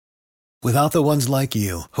Without the ones like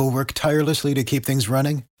you, who work tirelessly to keep things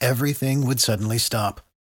running, everything would suddenly stop.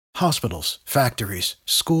 Hospitals, factories,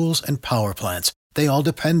 schools, and power plants, they all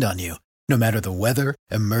depend on you. No matter the weather,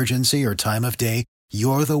 emergency, or time of day,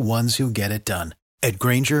 you're the ones who get it done. At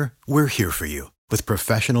Grainger, we're here for you with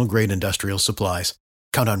professional-grade industrial supplies.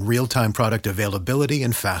 Count on real-time product availability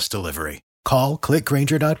and fast delivery. Call,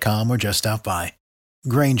 clickgrainger.com, or just stop by.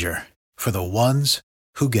 Grainger, for the ones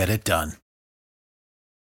who get it done.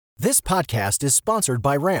 This podcast is sponsored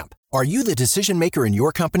by Ramp. Are you the decision maker in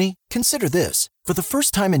your company? Consider this. For the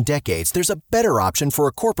first time in decades, there's a better option for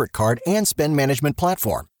a corporate card and spend management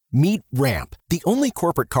platform. Meet Ramp, the only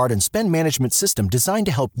corporate card and spend management system designed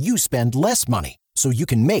to help you spend less money so you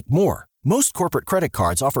can make more. Most corporate credit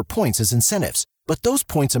cards offer points as incentives, but those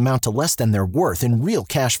points amount to less than their worth in real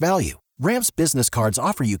cash value. Ramp's business cards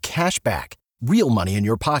offer you cash back, real money in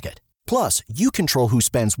your pocket. Plus, you control who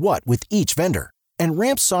spends what with each vendor. And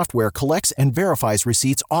Ramp's software collects and verifies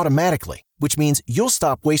receipts automatically, which means you'll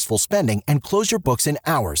stop wasteful spending and close your books in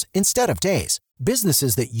hours instead of days.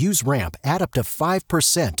 Businesses that use Ramp add up to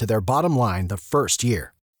 5% to their bottom line the first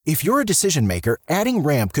year. If you're a decision maker, adding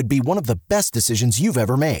Ramp could be one of the best decisions you've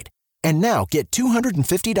ever made. And now get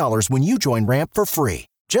 $250 when you join Ramp for free.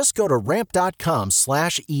 Just go to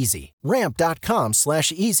ramp.com/easy.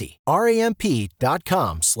 Ramp.com/easy.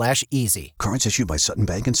 RAMP.com/easy. Cards issued by Sutton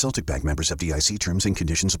Bank and Celtic Bank, members FDIC. Terms and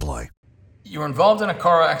conditions apply. You were involved in a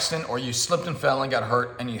car accident, or you slipped and fell and got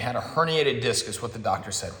hurt, and you had a herniated disc is what the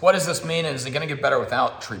doctor said. What does this mean, and is it going to get better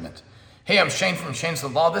without treatment? Hey, I'm Shane from Shane's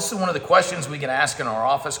Law. This is one of the questions we get asked in our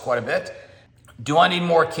office quite a bit. Do I need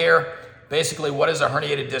more care? Basically, what does a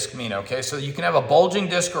herniated disc mean? Okay, so you can have a bulging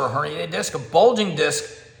disc or a herniated disc. A bulging disc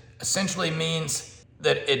essentially means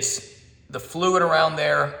that it's the fluid around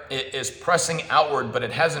there is pressing outward, but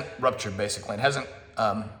it hasn't ruptured, basically. It hasn't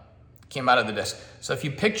came out of the disc. So if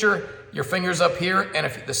you picture your fingers up here, and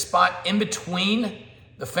if the spot in between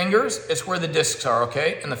the fingers is where the discs are,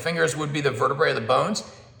 okay? And the fingers would be the vertebrae or the bones,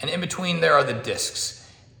 and in between there are the discs.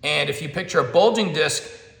 And if you picture a bulging disc,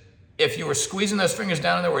 if you were squeezing those fingers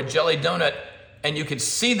down and there were a jelly donut and you could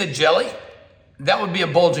see the jelly, that would be a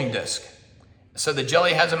bulging disc. So the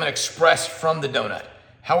jelly hasn't been expressed from the donut.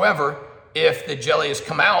 However, if the jelly has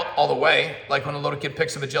come out all the way, like when a little kid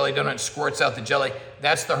picks up a jelly donut and squirts out the jelly,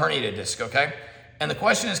 that's the herniated disc, okay? And the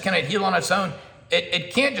question is, can it heal on its own?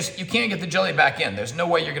 It can't you can't get the jelly back in. There's no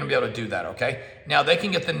way you're gonna be able to do that, okay? Now, they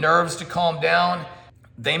can get the nerves to calm down.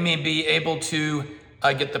 They may be able to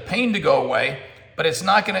get the pain to go away, but it's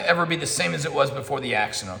not gonna ever be the same as it was before the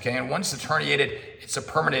accident, okay? And once it's herniated, it's a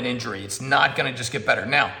permanent injury. It's not gonna just get better.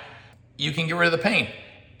 Now, you can get rid of the pain.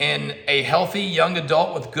 In a healthy young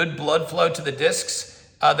adult with good blood flow to the discs,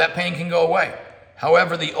 that pain can go away.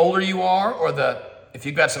 However, the older you are, or if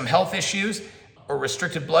you've got some health issues or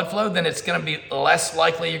restricted blood flow, then it's gonna be less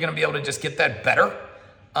likely you're gonna be able to just get that better.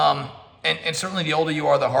 And certainly the older you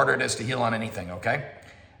are, the harder it is to heal on anything, okay?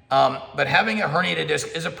 But having a herniated disc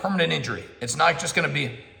is a permanent injury. It's not just gonna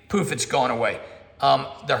be, poof, it's gone away.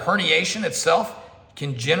 The herniation itself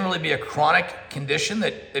can generally be a chronic condition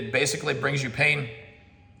that basically brings you pain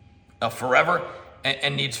forever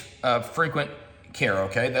and needs frequent care,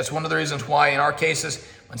 okay? That's one of the reasons why in our cases,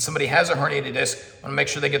 when somebody has a herniated disc, we wanna make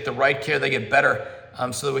sure they get the right care, they get better,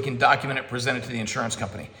 so that we can document it, present it to the insurance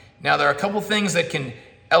company. Now, there are a couple things that can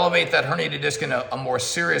elevate that herniated disc in a more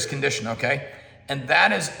serious condition, okay? And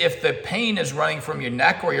that is if the pain is running from your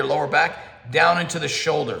neck or your lower back down into the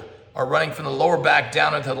shoulder, or running from the lower back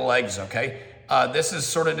down into the legs, okay? This is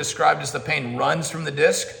sort of described as the pain runs from the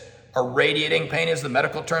disc, or radiating pain is the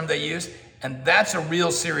medical term they use. And that's a real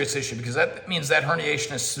serious issue, because that means that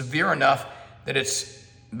herniation is severe enough that it's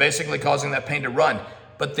basically causing that pain to run.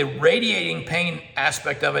 But the radiating pain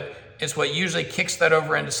aspect of it is what usually kicks that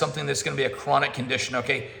over into something that's gonna be a chronic condition,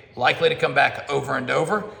 okay? Likely to come back over and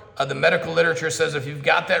over. The medical literature says if you've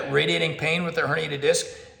got that radiating pain with the herniated disc,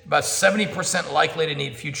 about 70% likely to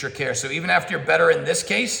need future care. So even after you're better in this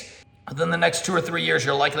case, within the next 2 or 3 years,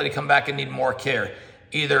 you're likely to come back and need more care.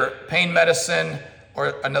 Either pain medicine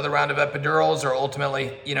or another round of epidurals, or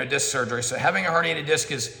ultimately, disc surgery. So having a herniated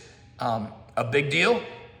disc is a big deal.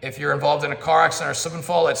 If you're involved in a car accident or slip and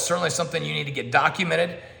fall, it's certainly something you need to get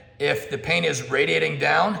documented. If the pain is radiating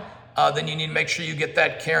down, then you need to make sure you get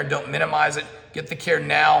that care and don't minimize it. Get the care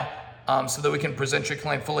now so that we can present your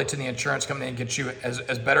claim fully to the insurance company and get you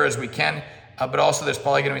as better as we can. But also there's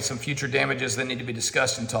probably gonna be some future damages that need to be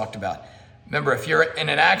discussed and talked about. Remember, if you're in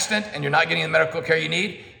an accident and you're not getting the medical care you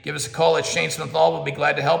need, give us a call at Shane Smith Law. We'll be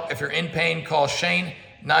glad to help. If you're in pain, call Shane,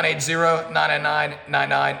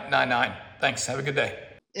 980-999-9999. Thanks, have a good day.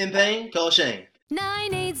 In pain, call Shane.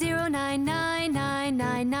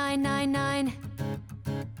 980-999-9999.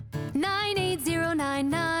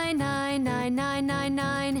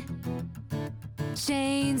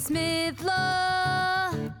 Shane Smith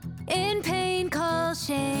Law. In pain, call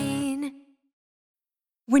Shane.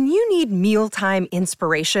 When you need mealtime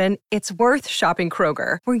inspiration, it's worth shopping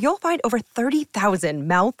Kroger, where you'll find over 30,000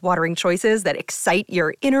 mouth-watering choices that excite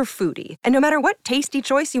your inner foodie. And no matter what tasty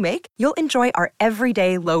choice you make, you'll enjoy our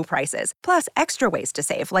everyday low prices, plus extra ways to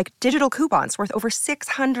save, like digital coupons worth over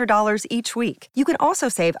 $600 each week. You can also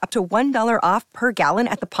save up to $1 off per gallon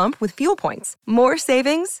at the pump with fuel points. More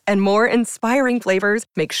savings and more inspiring flavors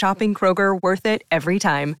make shopping Kroger worth it every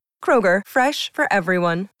time. Kroger, fresh for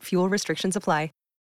everyone. Fuel restrictions apply.